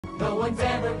No one's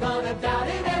ever gonna doubt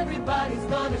it. Everybody's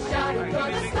gonna shout it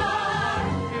from the start.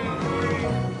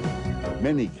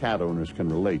 Many cat owners can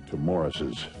relate to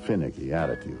Morris's finicky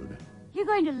attitude. You're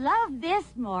going to love this,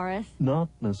 Morris. Not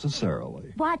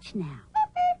necessarily. Watch now.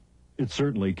 It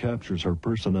certainly captures her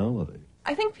personality.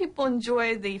 I think people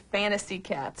enjoy the fantasy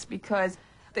cats because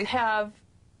they have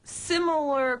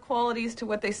similar qualities to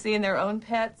what they see in their own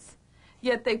pets,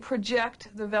 yet they project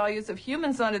the values of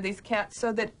humans onto these cats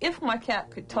so that if my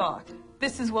cat could talk,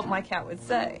 this is what my cat would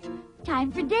say.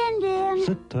 Time for Din-Din.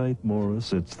 Sit tight,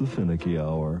 Morris. It's the finicky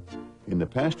hour. In the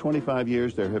past 25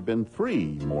 years, there have been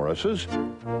 3 Morrises.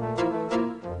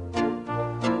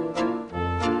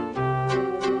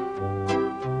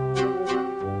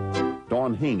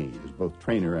 Dawn Haney is both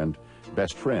trainer and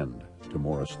best friend to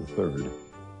Morris III.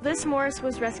 This Morris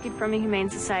was rescued from a humane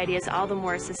society, as all the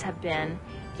Morrises have been,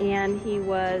 and he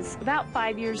was about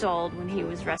 5 years old when he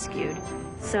was rescued.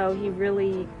 So he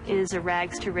really is a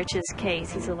rags to riches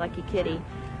case. He's a lucky kitty.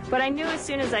 But I knew as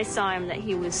soon as I saw him that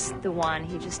he was the one.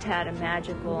 He just had a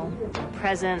magical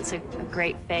presence, a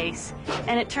great face.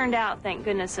 And it turned out, thank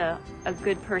goodness, a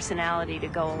good personality to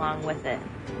go along with it.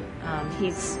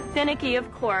 He's finicky,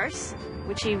 of course,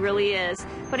 which he really is,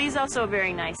 but he's also a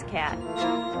very nice cat.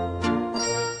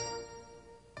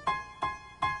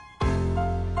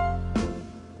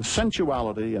 The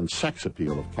sensuality and sex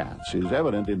appeal of cats is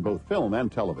evident in both film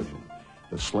and television.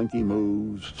 The slinky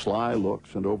moves, sly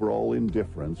looks, and overall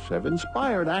indifference have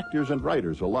inspired actors and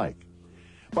writers alike.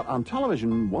 But on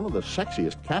television, one of the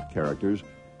sexiest cat characters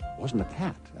wasn't a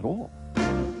cat at all.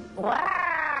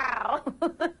 Wow!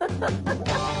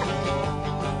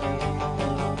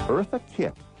 Eartha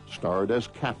Kitt starred as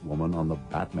Catwoman on the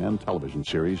Batman television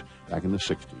series back in the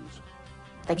 60s.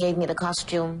 They gave me the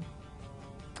costume,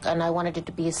 and I wanted it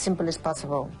to be as simple as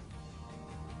possible.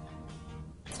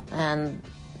 And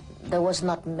there was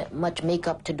not much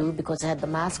makeup to do because I had the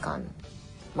mask on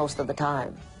most of the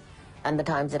time. And the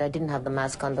times that I didn't have the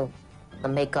mask on, the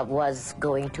makeup was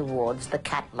going towards the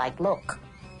cat-like look.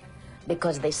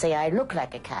 Because they say I look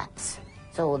like a cat.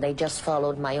 So they just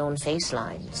followed my own face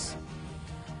lines.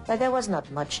 But there was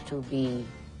not much to be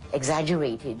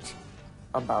exaggerated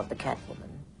about the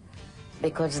Catwoman.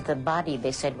 Because the body,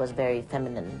 they said, was very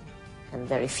feminine and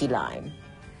very feline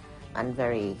and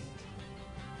very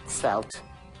svelte.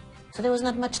 So there was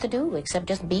not much to do except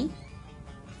just be.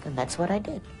 And that's what I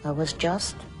did. I was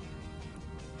just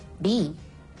be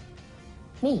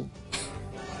me.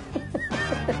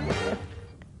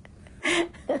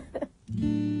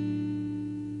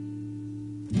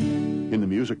 In the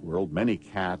music world, many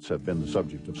cats have been the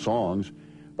subject of songs,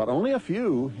 but only a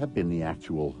few have been the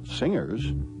actual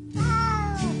singers.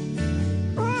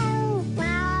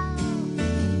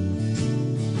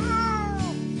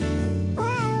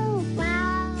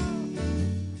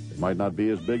 Might not be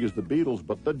as big as the Beatles,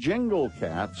 but the Jingle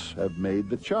Cats have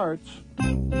made the charts.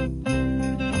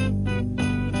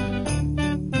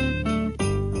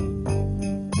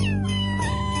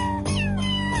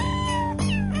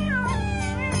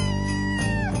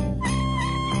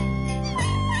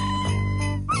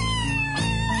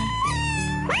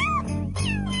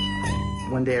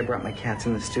 One day I brought my cats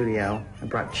in the studio. I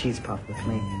brought Cheese Puff with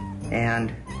me,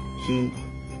 and he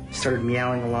started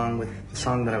meowing along with the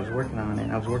song that I was working on,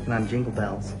 and I was working on Jingle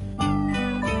Bells.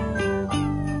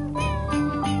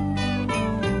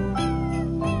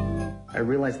 I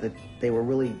realized that they were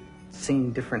really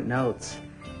singing different notes,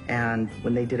 and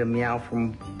when they did a meow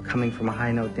from coming from a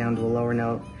high note down to a lower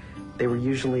note, they were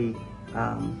usually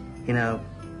in a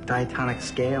diatonic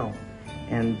scale,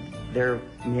 and their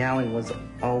meowing was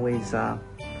always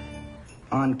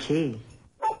on key.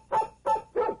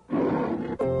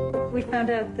 We found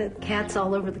out that cats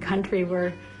all over the country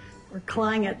were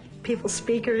clawing at people's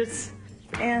speakers,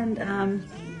 and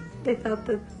they thought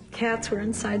that cats were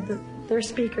inside their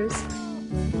speakers.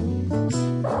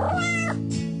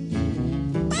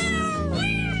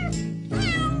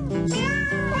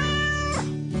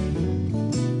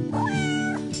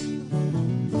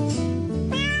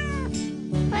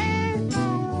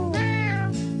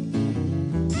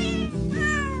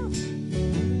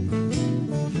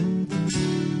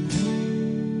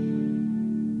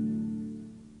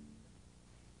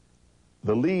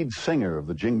 The lead singer of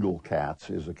the Jingle Cats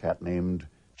is a cat named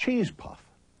Cheese Puff.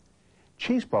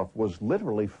 Cheese Puff was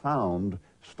literally found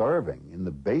starving in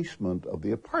the basement of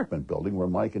the apartment building where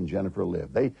Mike and Jennifer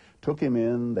lived. They took him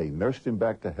in, they nursed him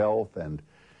back to health, and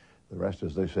the rest,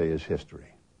 as they say, is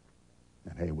history.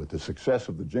 And hey, with the success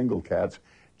of the Jingle Cats,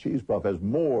 Cheese Puff has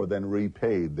more than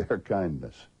repaid their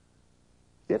kindness.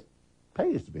 It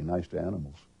pays to be nice to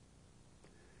animals.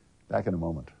 Back in a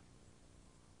moment.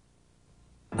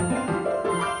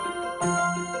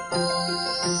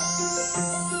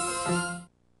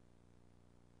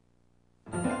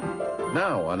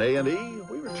 on A&E,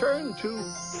 we return to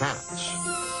cats.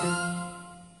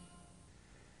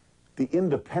 The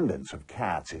independence of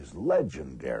cats is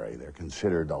legendary. They're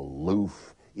considered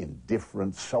aloof,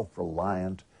 indifferent,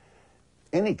 self-reliant.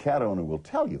 Any cat owner will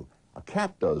tell you a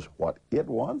cat does what it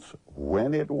wants,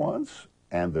 when it wants,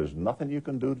 and there's nothing you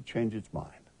can do to change its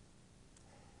mind.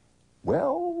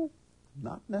 Well,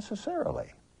 not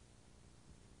necessarily.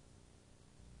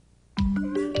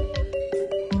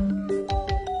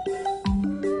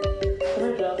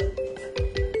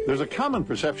 There's a common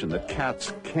perception that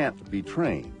cats can't be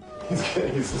trained.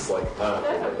 He's just like,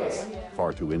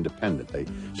 far too independent. They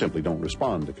simply don't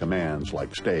respond to commands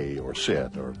like stay or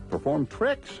sit or perform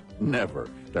tricks. Never.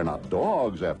 They're not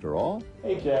dogs, after all.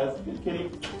 Hey, Jazz. Good kitty.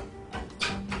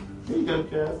 Here you go,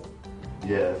 Jazz.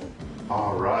 Yes.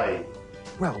 All right.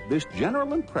 Well, this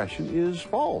general impression is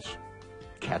false.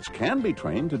 Cats can be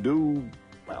trained to do,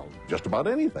 well, just about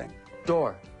anything.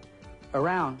 Door.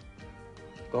 Around.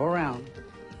 Go around.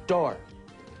 Door.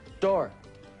 Door.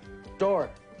 Door.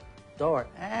 Door.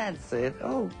 That's it.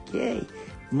 Okay.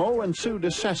 Mo and Sue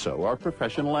DeCesso are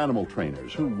professional animal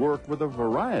trainers who work with a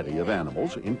variety of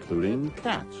animals, including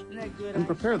cats, and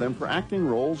prepare them for acting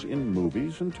roles in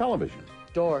movies and television.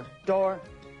 Door. Door.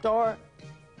 Door.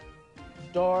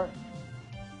 Door.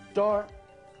 Door.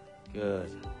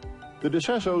 Good. The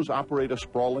DeCessos operate a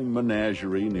sprawling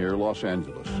menagerie near Los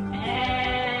Angeles.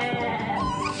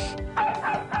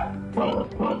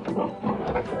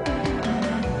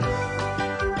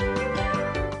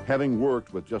 Having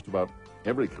worked with just about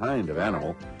every kind of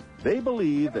animal, they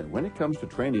believe that when it comes to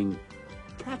training,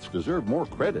 cats deserve more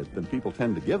credit than people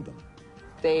tend to give them.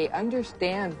 They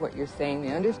understand what you're saying.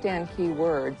 They understand key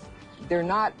words. They're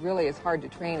not really as hard to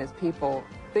train as people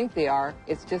think they are.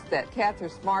 It's just that cats are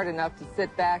smart enough to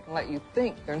sit back and let you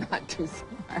think they're not too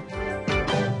smart.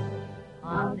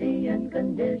 I'll be in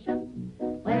condition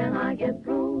when I get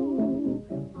through.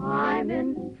 I'm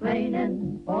in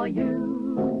training for you.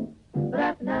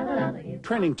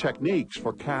 Training techniques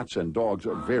for cats and dogs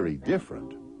are very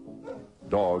different.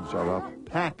 Dogs are a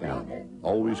pack animal,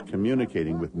 always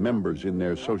communicating with members in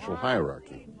their social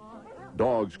hierarchy.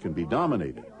 Dogs can be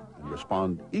dominated and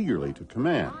respond eagerly to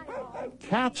command.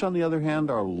 Cats, on the other hand,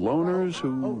 are loners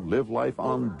who live life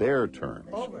on their terms.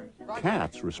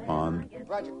 Cats respond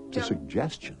to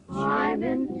suggestions. I'm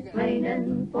in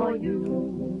training for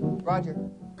you. Roger.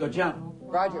 Go jump.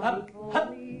 Roger. Up,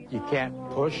 up. You can't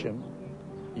push them.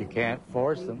 You can't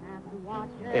force them.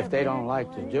 If they don't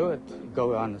like to do it,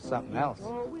 go on to something else.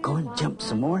 Go and jump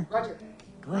some more. Roger.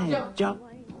 Go ahead, jump.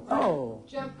 Oh.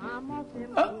 Jump.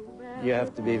 Oh. You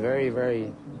have to be very,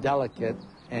 very delicate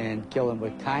and kill them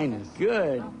with kindness.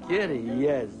 Good kitty,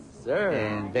 yes, sir.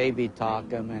 And baby talk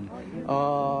them and,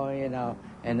 oh, you know,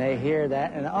 and they hear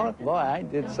that and, oh, boy, I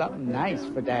did something nice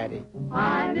for Daddy.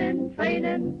 I'm in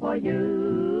training for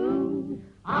you.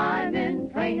 I'm in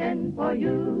training for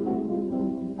you.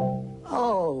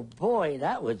 Oh, boy,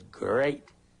 that was great.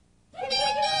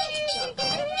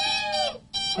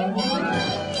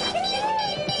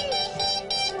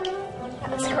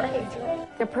 That's great.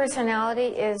 Their personality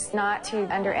is not to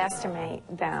underestimate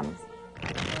them.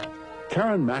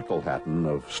 Karen McElhatton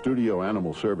of Studio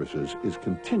Animal Services is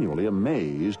continually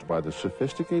amazed by the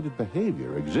sophisticated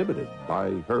behavior exhibited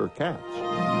by her cats.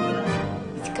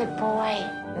 He's a good boy.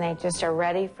 And they just are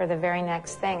ready for the very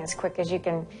next thing as quick as you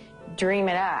can dream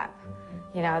it up.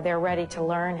 You know, they're ready to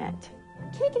learn it.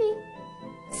 Kitty,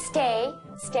 stay,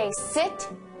 stay, sit,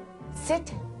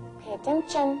 sit, pay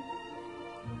attention,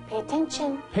 pay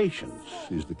attention. Patience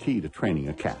is the key to training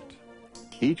a cat.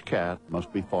 Each cat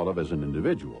must be thought of as an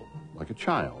individual, like a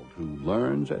child who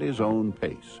learns at his own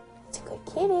pace. It's a good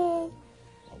kitty.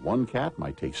 One cat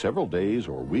might take several days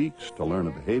or weeks to learn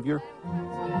a behavior.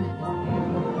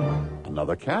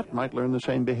 Another cat might learn the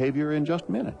same behavior in just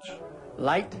minutes.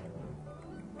 Light.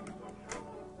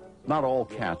 Not all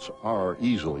cats are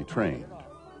easily trained.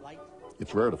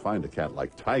 It's rare to find a cat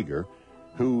like Tiger,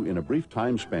 who in a brief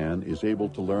time span is able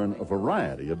to learn a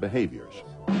variety of behaviors.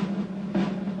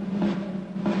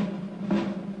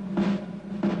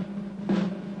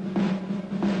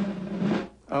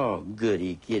 Oh,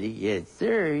 goody kitty. Yes,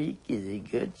 sir. You did a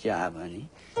good job, honey.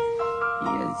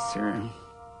 Yes, sir.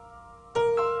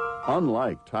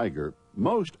 Unlike Tiger,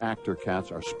 most actor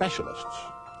cats are specialists,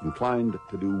 inclined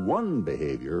to do one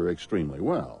behavior extremely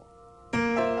well.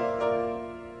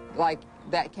 Like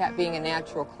that cat being a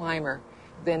natural climber,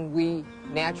 then we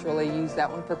naturally use that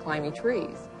one for climbing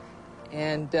trees.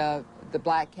 And the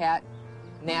black cat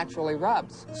naturally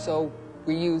rubs, so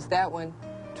we use that one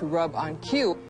to rub on cue.